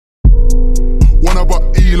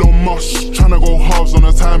about Elon Musk, tryna go halves on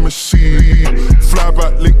a time machine. Fly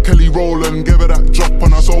back, link Kelly Rowland, give her that drop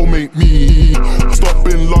on her soulmate me. Stop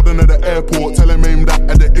Bin Laden at the airport, tell him aim that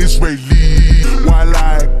at the Israeli. Why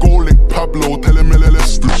lie, go link Pablo, tell him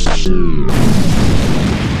let's do.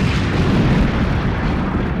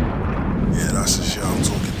 Yeah, that's the shit I'm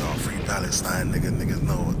talking about. Free Palestine, niggas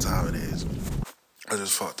know what time it is. I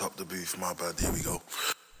just fucked up the booth, my bad, here we go.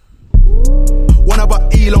 One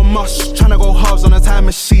about Elon Musk, tryna go halves on a time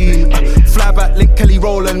machine. Fly back, link Kelly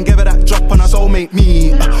Rowland, give her that drop on her soulmate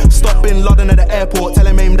me. Stop Bin Laden at the airport, tell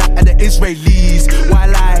him aim that at the Israelis. Why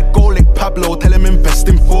lie, go link Pablo, tell him invest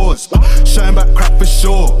in fours. Shine back crack for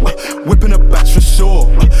sure, whipping a batch for sure.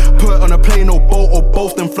 Put it on a plane or boat or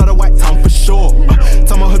both, then flood a white town for sure.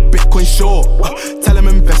 Tell my hood Bitcoin sure, tell him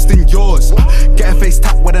invest in yours. Get a face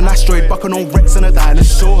tapped with an asteroid, bucking on Rex and the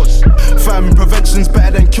dinosaurs. Famine prevention's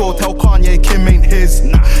better than cure, tell Kanye Kim ain't his.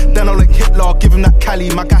 Then I'll link Hitler, give him that Cali,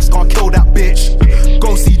 my gas can't kill that bitch.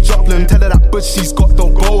 Go see Joplin, tell her that butch she's got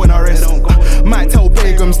don't go in her wrist. Might tell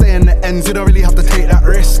Begum, stay in the ends, you don't really have to take that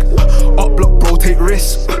risk. Up block bro, take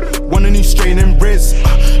risks. Want a new strain in Riz.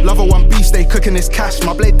 Lover one beef, stay cooking this cash,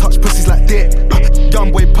 my blade touch pussies like dick.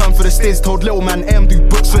 Young boy perm for the stairs, told little man AM do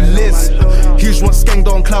books for Liz. Huge want skenged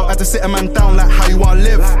on clout, had to sit a man down like how you wanna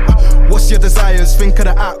live. What's your desires, think of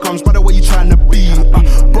the outcomes, brother what you trying to be.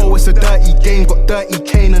 Bro it's a dirty game, got dirty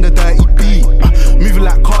Kane and a dirty B. Moving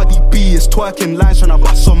like Cardi B, it's twerking lines tryna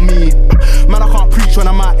bust on me. Man I can't preach when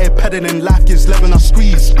I'm out here peddling, life gives lemon I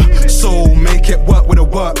squeeze. So make it work with the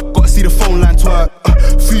work, gotta see the phone line twerk.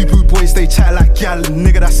 Fubu boys they chat like gal,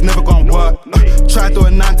 nigga that's never gonna work. Try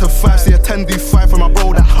doing 9 to 5, see a 10 do 5 from my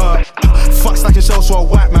bro that hurt. Fuck stacking shells for a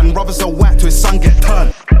white man, brothers so whack to his son get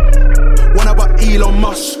turned. One about Elon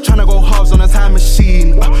Musk, tryna go halves on a time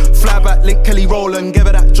machine. Fly back, link Kelly Rowland, give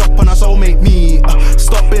her that drop on her soulmate me.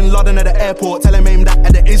 Stop Bin Laden at the airport, tell him aim that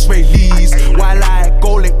at the Israelis. Why lie,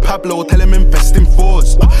 go link Pablo, tell him invest in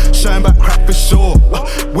fours. Shine back crack for sure,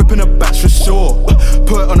 whipping a batch for sure.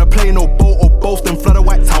 Put it on a plane or boat or both, then flood a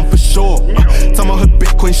white town for sure. Tell my hood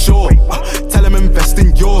Bitcoin sure, tell him invest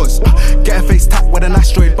in yours. Get a face tapped with an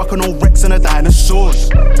asteroid, bucking on Rex and the dinosaurs.